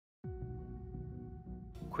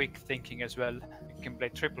quick thinking as well. You can play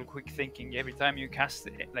triple quick thinking. Every time you cast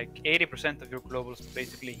it, like 80% of your globals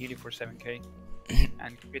basically heal you for 7k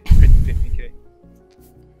and crit 15k.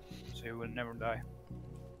 So you will never die.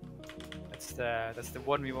 That's the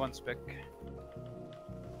 1v1 spec.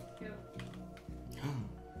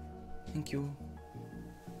 Thank you.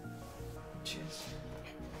 Cheers.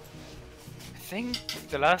 I think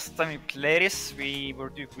the last time we played this, we were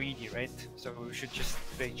too greedy, right? So we should just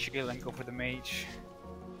play chill and go for the mage.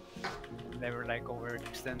 Never like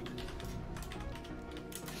overextend.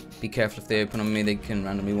 Be careful if they open on me, they can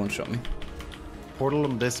randomly one-shot me. Portal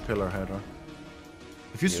on this pillar, Hydra.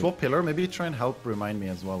 If you swap pillar, maybe try and help remind me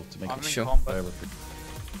as well to make it sure. Got I'm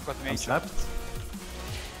mage. slapped.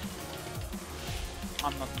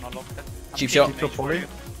 I'm not gonna lock that. Cheap shot.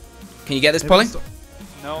 Can you get this, Polly?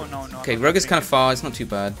 No. Okay, Rogue is kind of far, it's not too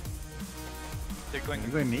bad. They're going.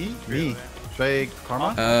 You're going me? Me? Should I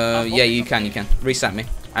karma? Yeah, you can. Reset me.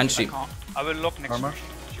 And shoot. I will lock next Karma.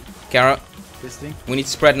 Garrett, This thing? we need to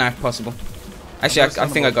spread now if possible. Actually, I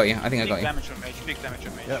think I got you. Big damage on mage. Big damage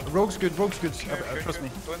on mage. Yeah, Rogue's good. Trust me.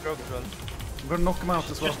 Going rogue as well. I'm gonna knock him out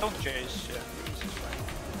as well. Just don't chase. Yeah, this is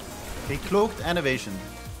fine. Okay, cloaked and evasion.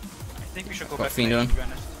 I think we should go Got back Fiend to on. mage, to be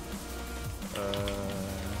honest.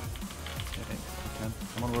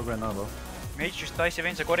 I'm on Rogue right now though. Mage just dice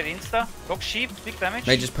events. I got it insta. Lock sheep. Big damage.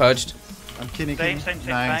 Mage is purged. I'm kidding. Same.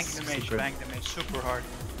 Nice. Bang the mage. Super. Bang the mage. Super hard.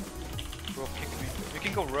 Rogue kick me. We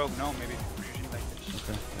can go rogue now, maybe. Like this.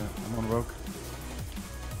 Okay, yeah, I'm on Rogue.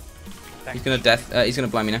 He's gonna death. He's gonna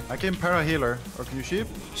blind me now. I can para healer. Or can you sheep?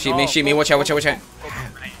 Shoot me. Watch out. Go back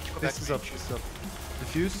This is up. mage. This is up.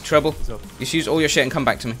 Diffuse. Trouble. It's up. Just use all your shit and come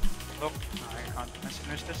back to me. Look. I can't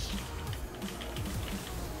miss this.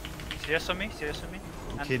 CS on me.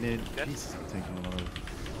 Okay, dead. Jesus, I'm taking a lot of...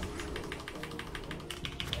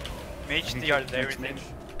 Mage DR'd everything.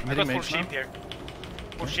 I got full mage now. sheep here.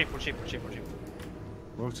 Full sheep.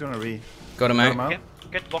 Rogue's gonna re. Got him Got him out. out.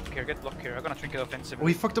 Get block here. I'm gonna trinket offensive. Oh,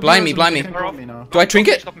 he fucked up. Blind the me, others, blind he me. can't got me now. Do I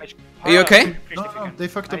trinket? Are you okay? No, they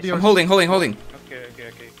fucked up the I'm others. holding. Okay.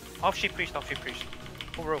 Half sheep priest.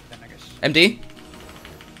 Full rope then, I guess. MD.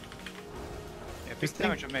 Yeah, big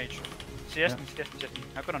damage on mage. CS me.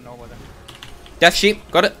 I'm gonna know what them. Death sheep.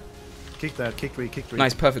 Got it. Kick that, kick three.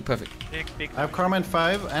 Nice. Perfect. Big. I have Karma in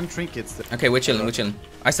 5 and trinkets. Okay, we're chilling.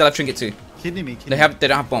 I still have trinket too. Kidding me. They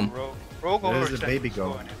don't have bomb. Rogue over. There's a baby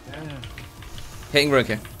go. Yeah. Hitting Rogue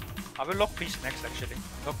here. I will lock priest next actually.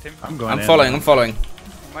 Locked him. I'm going I'm in. following.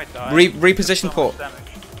 He might die. Reposition So much port. damage.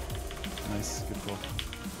 Nice, good call.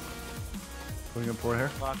 Putting a port here.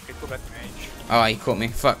 Fuck, go back to mage. Oh, he caught me.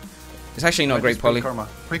 Fuck. It's actually not great, Polly.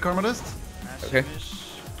 Pre-karma list. Okay.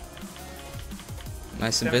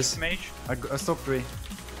 Nice and biz. Mage. I stopped 3.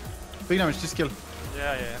 Big damage, just kill.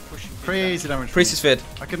 Yeah. Pushing. Crazy damage. Priest is feared.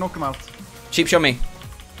 I can knock him out. Cheap shot me.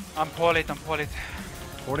 I'm polit.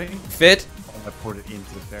 Porting? Feared. I poured it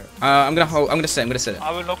into the fair. I'm gonna set it.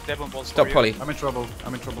 I will lock Devon Ball. Stop, Polly. I'm in trouble.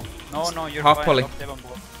 No, you're Half fine. poly. Lock Devon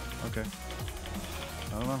Ball. Okay.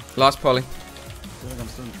 I don't know. Last Polly. I feel like I'm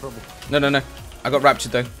still in trouble. No. I got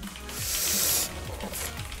raptured though.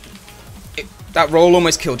 That roll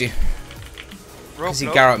almost killed you. Because he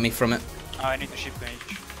Garrett me from it. I need to ship mage.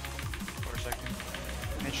 For a second.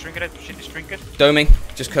 Mage trinket it. Shit is trinket. Doming,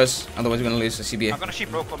 just cause otherwise we're gonna lose the CBA. I'm gonna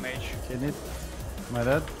ship rogue for mage. Kidding it. Am I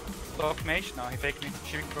dead? Lock mage. No, he faked me.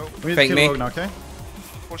 Shipping rogue. We need Fake to me. kill Rogue now, okay?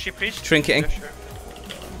 Full ship priest. Trinketing. Yeah, sure.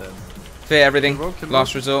 I'm dead. Fear everything. Kill Rogue.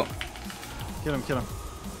 Last resort. Kill him.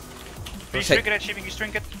 Priest Take- trinket it. Shipping his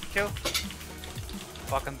trinket. Kill.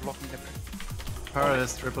 Fucking blocking the.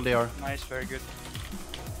 Paradise, triple DR. Nice, very good.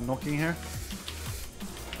 Knocking here.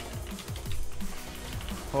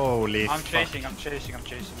 Holy I'm fuck. chasing.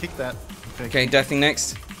 Kick that. Okay, deathing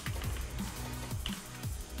next.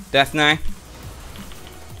 Death now.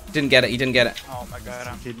 Didn't get it, you didn't get it. Oh my god,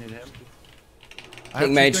 I'm Kidney him. I Take have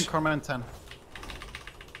mage. Trinklet, Karma and 10.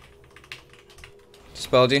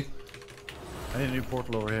 Dispelled you. I need a new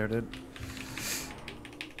portal over here, dude.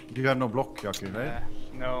 You have no block, Yaku, right?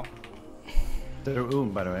 no. They're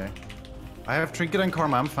by the way. I have Trinket and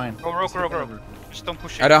Karma, I'm fine. Go rogue. Just don't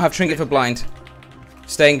push it. I don't have trinket for blind.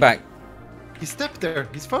 Staying back. He stepped there,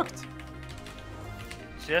 he's fucked.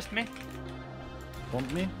 CS me.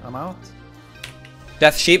 Want me? I'm out.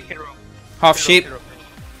 Death sheep. Hit rogue. Half Hit sheep. rogue, hit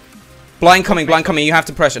rogue. Blind coming, you have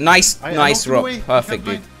to pressure. Nice, I nice knocked him rock. away. Perfect,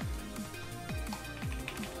 He dude. can't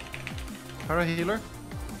blind. Para healer.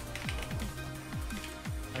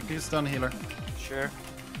 I can stun healer. Sure.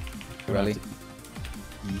 Really?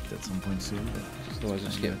 Eat at some point soon. Otherwise,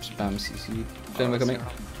 just get spam CC. Don't look at me.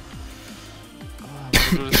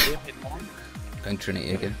 Going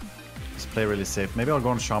Trinity again. Just play really safe. Maybe I'll go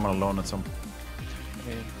on Shaman alone at some.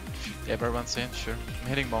 Okay. Yeah, everyone's in, sure. I'm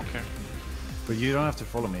hitting Monk here. But you don't have to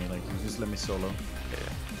follow me, like, you just let me solo. Yeah.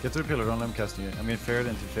 Get to the pillar, don't let him cast you. I mean, fair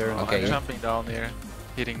into fair. Okay, I'm yeah. jumping down here,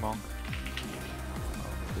 hitting Monk.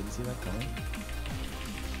 Didn't see that coming.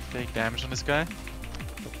 Take damage on this guy.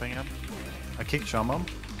 Stopping him. I kicked Shaman.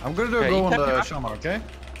 I'm gonna do a Okay, go you on kept the him up. Shaman, okay?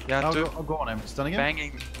 Yeah, I'll go on him. Stunning him.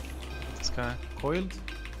 banging this guy. Coiled.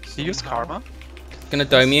 He used Somehow. Karma. Gonna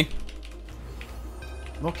dome you.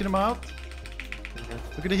 Knocking him out.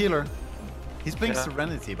 Look at the healer. He's playing Yeah.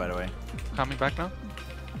 Serenity, by the way. Coming back now.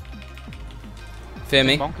 Fear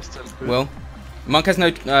me. Monk is still good. Will. Monk has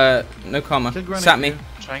no karma. Kill Granny Sat me. here.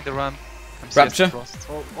 Trying to run. I'm Rapture. CS Frost.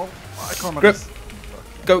 Oh, I karma Grip. this.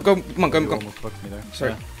 Go, Monk, You go. almost fucked me there.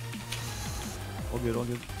 Sorry. Yeah. All good, all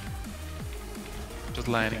good. Just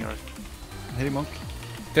lining right. Hitting Monk.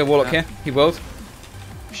 Fear Warlock Yeah. here. He willed.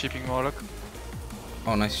 Shipping Warlock.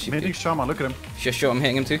 Oh, nice. I'm hitting Shaman, look at him. Sure, I'm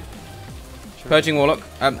hitting him too. Sure. Purging Warlock.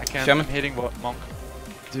 I can't. Shaman. I'm hitting Monk.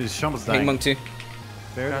 Dude, Shaman's Hitting dying. Monk too.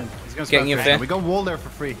 Fair Yeah. then. He's gonna Getting spam you fair fair. now. We got wall there for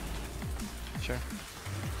free. Sure.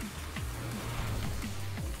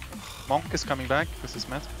 Monk is coming back. This is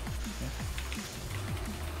Matt.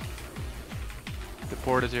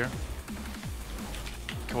 Deported here.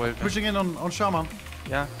 Coiled. Pushing in on Shaman.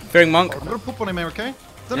 Yeah. Fearing Monk. I'm gonna pop on him here, okay?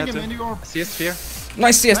 Stunning Yeah, him do. into your... CS Sphere.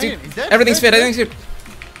 Nice CS, Bang dude. it, he's dead, Everything's dead, fit, dead. everything's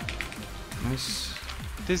fit. Nice.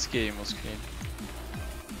 This game was clean.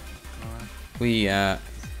 We,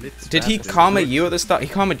 Let's did he wrap it. karma you at the start? He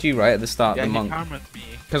karmaed you, right, at the start, Yeah, the he Monk? karmaed me.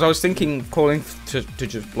 Because I was thinking calling to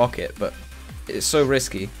just block it, but it's so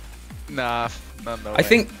risky. Nah, no I way.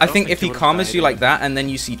 think don't if he would've karmas died you like either. that and then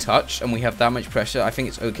you see touch and we have that much pressure, I think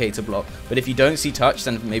it's okay to block. But if you don't see touch,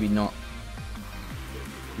 then maybe not.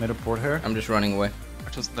 Made a port here. I'm just running away. I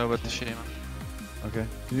just know about the Shaman. Okay.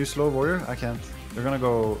 Can you slow warrior? I can't. They're gonna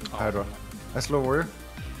go Hydra. I slow warrior.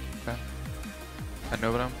 I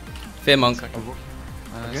know about him. Fear Monk.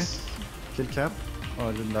 Nice. Kill cap. Oh,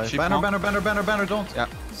 I didn't die. Sheep Banner, monk. banner, don't.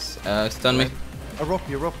 Yeah. Stun me. I rope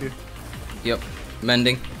you. Yep.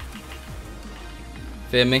 Mending.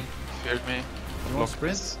 Fear me. Feared me. You want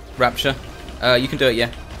sprint? Rapture. You can do it, yeah.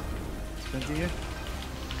 Sprinting you.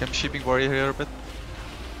 I'm shipping warrior here a bit.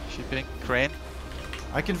 Shipping. Crane.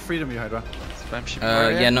 I can freedom you, Hydra. Spam shipping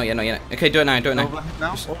warrior. Yeah, not yet. Okay, do it now, No, now.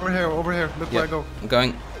 now. Over here. Look where I go. I'm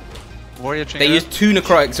going. Warrior They trigger. used 2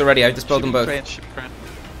 necrotics already, I dispelled them both. Crane, ship crane.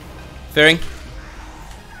 Fearing.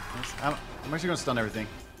 I'm actually gonna stun everything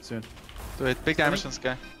soon. Do it. Big damage on this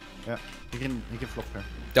guy. Yeah. He can flop here.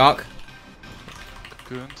 Dark.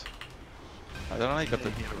 Gooned. I don't know, he got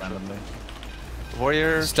the Randomly.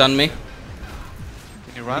 warrior. Stun me.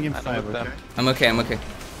 Can you run? Bring him I know 5, with okay? them. I'm okay.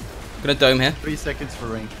 Gonna dome here. 3 seconds for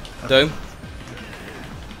ring. Dome.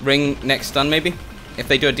 Ring next stun maybe. If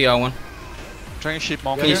they do a DR1. Trying to ship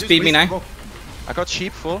monk. Can you here. speed me now? Go. I got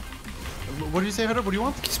sheep full. What did you say, Hydra? What do you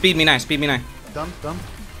want? Speed me now. Done.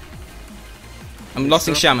 I'm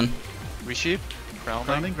losing Shaman. Resheep.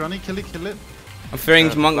 Grounding. Grounding, kill it. I'm fearing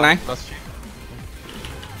Monk now. Last sheep.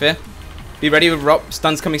 Fear. Be ready with Rob.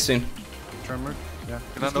 Stun's coming soon. Tremor. Yeah.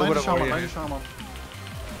 Can I Just know line what the a shaman, warrior line the is? shaman.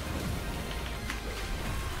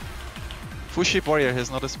 Full sheep warrior.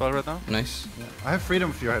 He's not a spell right now. Nice. Yeah. I have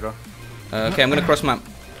freedom for you, Hydra. Okay, I'm gonna cross map.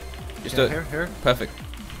 Just do Yeah, it. here. Perfect.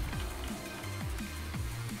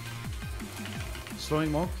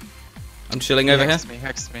 Slowing monk. I'm chilling over here.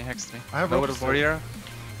 Hexed me. I have know what a ropes, warrior.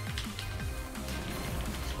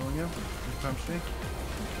 Slowing you. Times 3.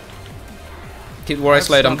 Keep the warrior have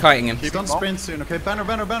slowed. I'm stun. kiting him. Keep Stun him up. sprint soon, okay?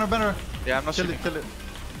 Banner. Yeah, I'm not Kill shipping. it.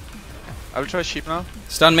 I will try sheep now.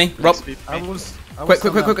 Stun me. Rob. Speed I me. will Quick.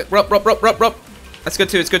 stun that. Rob. That's good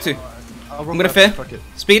too. It's good too. I'll I'm rope gonna that, fear. Fuck it.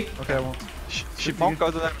 Speed. Okay, I won't. Sheep monk. Go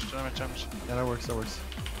to damage. Yeah, that works.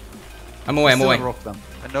 I'm away. Still rope them.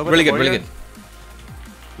 I know what Really a good. warrior. Really good.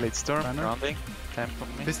 Late storm. Banner. Grounding. Time from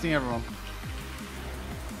me. Fisting everyone.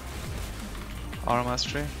 Arm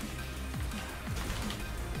mastery.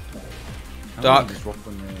 I'm Dark. gonna just rope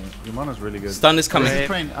them, your mana's really good. Stun is coming. This is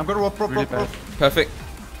Great. train. I'm gonna rope. Really bad. Perfect.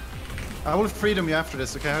 I will freedom you after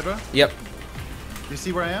this, okay, Hydra? Yep. You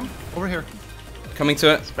see where I am? Over here. Coming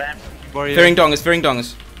to it. Spam. Warrior. Fearing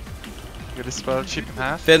dongers. Get a spell. Sheep in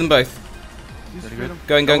half. Fear them both. Use Very freedom.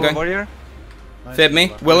 good. Going. Warrior. Nice. Feared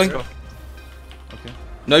me. Willing. Let's go. Okay.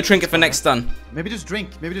 No trinket for next stun. Maybe just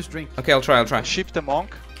drink. Okay, I'll try. Sheep the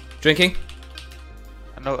monk. Drinking.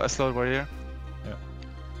 I know a slow warrior.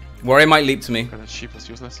 Warrior might leap to me. Because the sheep was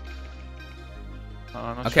useless.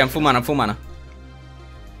 No, not Okay, I'm full mana.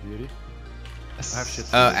 Beauty. Yes. I have shit.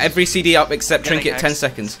 Every CD up except Getting trinket 10 hexed.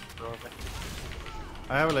 seconds.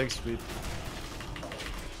 I have a leg speed.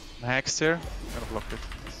 I'm hexed here. I'm gonna block it.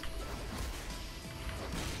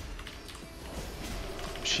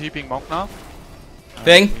 sheeping monk now.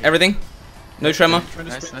 Thing, everything. No tremor. Trying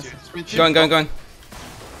to Nice, sprint nice. you. Sprint you. Going.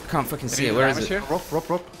 I can't fucking see it. Where is it? Here? Rob.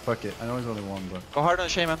 Fuck it. I know he's only one, but. Go hard on the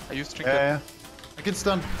shaman. I used trinket. Yeah. I can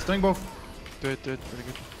stun. Stunning both. Do it. Really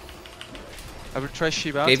good. I will try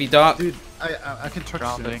sheep out. Gave you dark. Dude, I can touch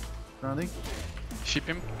Grounding. soon. Grounding. Sheep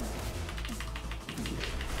him.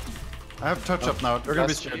 I have touch up now. They're gonna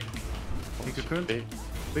be Last scared. sheep. He cocooned.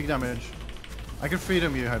 Big damage. I can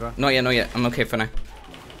freedom you, Hydra. Not yet. I'm okay for now.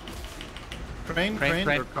 Crane. Crane.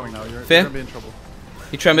 They're coming now. You're Fear. gonna be in trouble.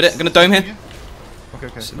 You trembled it. I'm gonna dome here.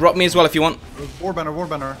 Okay. Rock me as well if you want. War banner.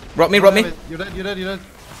 Rock me. You're dead.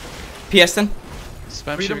 PS then.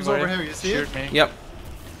 Spam Freedom's sheeping over warrior. here, you see it? Shoot me. Yep.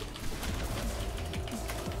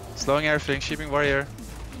 Slowing everything. Sheeping warrior.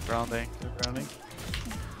 Grounding. Grounding.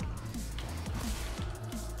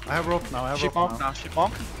 I have rope now. Sheep monk now. Sheep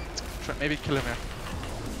monk. Try, maybe kill him here.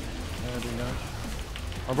 Yeah, doing damage.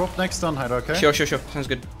 I'll rope next stun, Hydra, okay? Sure. Sounds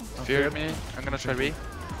good. Fear me. I'm gonna try re.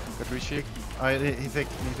 Good re sheep. He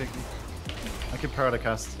faked me. I can power the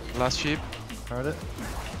cast. Last sheep. Powered it.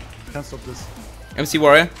 Can't stop this. MC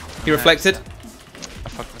warrior. He reflected. I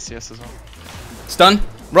fucked my CS as well. Stun.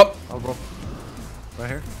 Rob. I'll rope. Right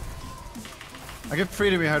here. I get free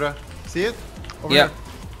to me, Hydra. See it? Over Yeah. here.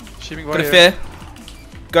 Sheeping Got a warrior. fear.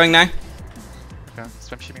 Going now. Okay,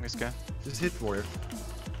 spam sheeping this guy. Just hit warrior.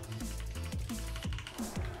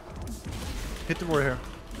 Hit the warrior here.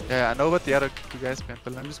 Yeah, I know what the other two guys been I'm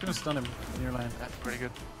building. just gonna stun him in your line. Yeah, pretty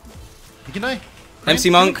good. He can die. MC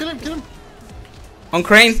Kill him, Monk. Kill him. On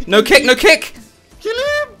crane. No kick. Kill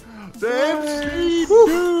him! Damn sweet,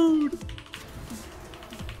 dude!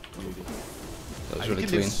 That was I really can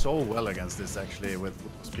clean. live so well against this actually with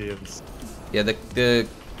spears. Yeah, the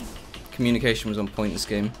communication was on point this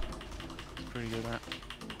game. Pretty good, that.